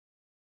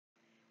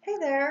Hey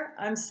there,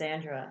 I'm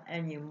Sandra,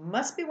 and you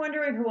must be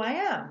wondering who I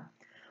am.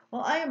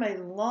 Well, I am a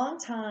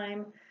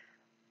longtime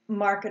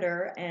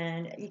marketer,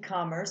 and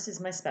e-commerce is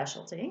my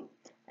specialty.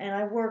 And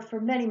I worked for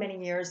many,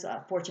 many years,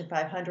 Fortune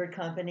 500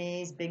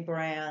 companies, big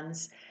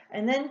brands,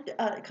 and then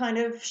kind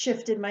of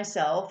shifted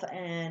myself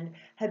and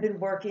have been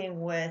working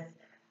with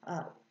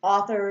uh,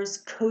 authors,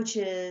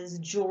 coaches,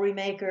 jewelry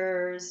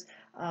makers,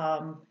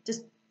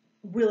 just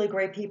really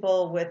great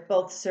people with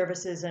both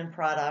services and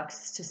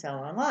products to sell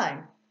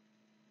online.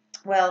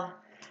 Well,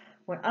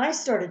 when I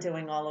started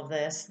doing all of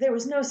this, there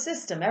was no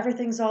system.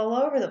 Everything's all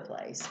over the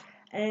place.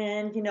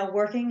 And,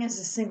 working as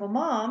a single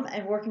mom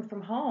and working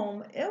from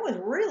home, it was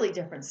really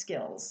different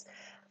skills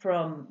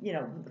from,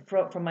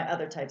 from my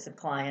other types of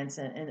clients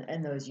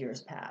in those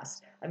years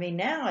past. I mean,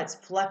 now it's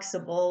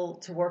flexible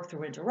to work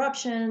through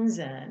interruptions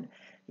and,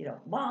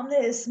 mom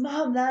this,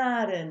 mom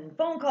that, and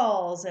phone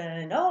calls,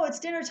 and oh, it's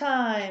dinner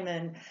time.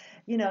 And,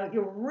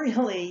 you're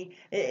really,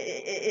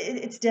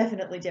 it's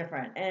definitely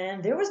different.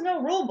 And there was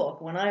no rule book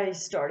when I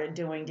started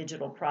doing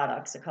digital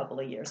products a couple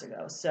of years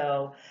ago.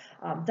 So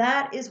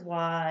that is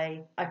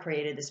why I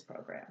created this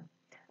program.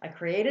 I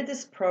created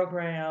this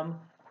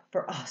program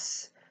for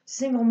us,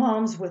 single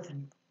moms with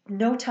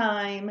no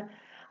time,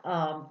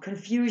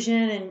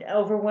 confusion and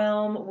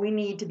overwhelm. We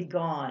need to be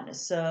gone.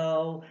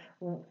 So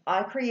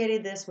I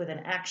created this with an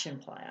action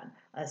plan,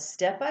 a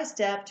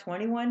step-by-step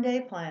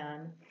 21-day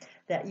plan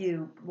that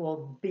you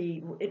will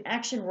be in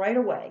action right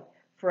away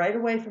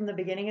from the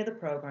beginning of the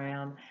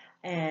program,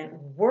 and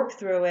work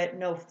through it.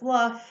 No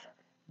fluff,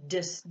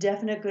 just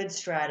definite good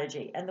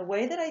strategy. And the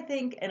way that I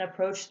think and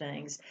approach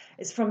things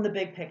is from the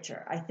big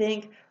picture. I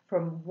think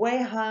from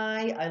way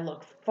high, I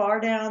look far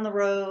down the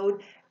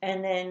road,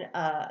 and then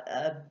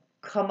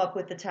come up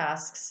with the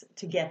tasks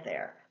to get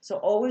there. So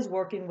always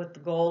working with the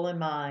goal in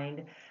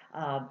mind.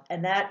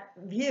 And that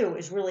view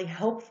is really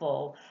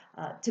helpful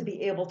to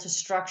be able to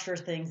structure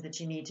things that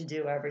you need to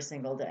do every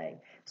single day.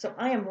 So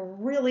I am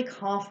really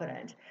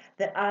confident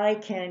that I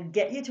can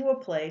get you to a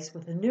place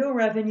with a new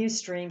revenue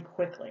stream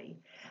quickly.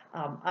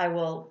 I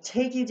will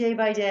take you day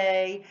by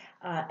day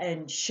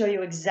and show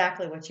you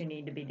exactly what you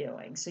need to be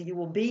doing. So you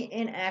will be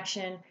in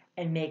action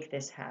and make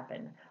this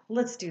happen.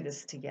 Let's do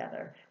this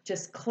together.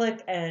 Just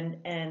click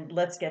and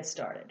let's get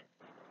started.